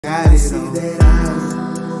I see that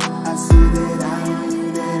I see that I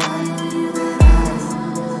you that I you that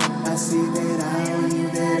I see that I you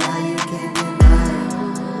that you can't deny.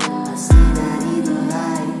 I see that evil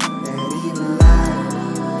light, that evil light.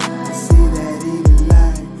 I see that evil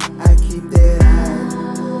light. I keep that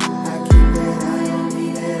I keep that eye on me,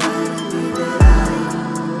 that I need that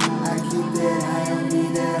I keep that eye on me,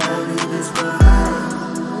 that holiness provide.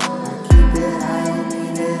 I keep that eye on me,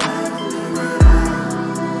 that I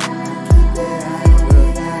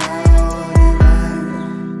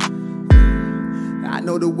I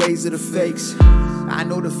know the ways of the fakes. I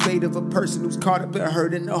know the fate of a person who's caught up in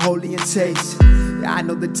hurting the holy and taste. I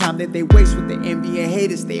know the time that they waste with the envy and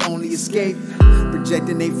haters. They only escape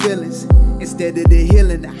projecting their feelings instead of the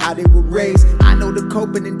healing of how they were raised. I know the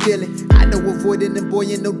coping and dealing. I know avoiding and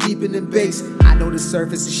buoying, no deepening and base. I know the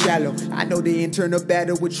surface is shallow. I know the internal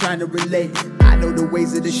battle we're trying to relate. I know the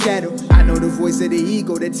ways of the shadow. I know the voice of the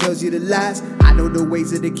ego that tells you the lies. I know the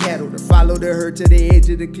ways of the cattle to follow the herd to the edge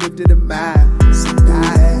of the cliff to the mile. See,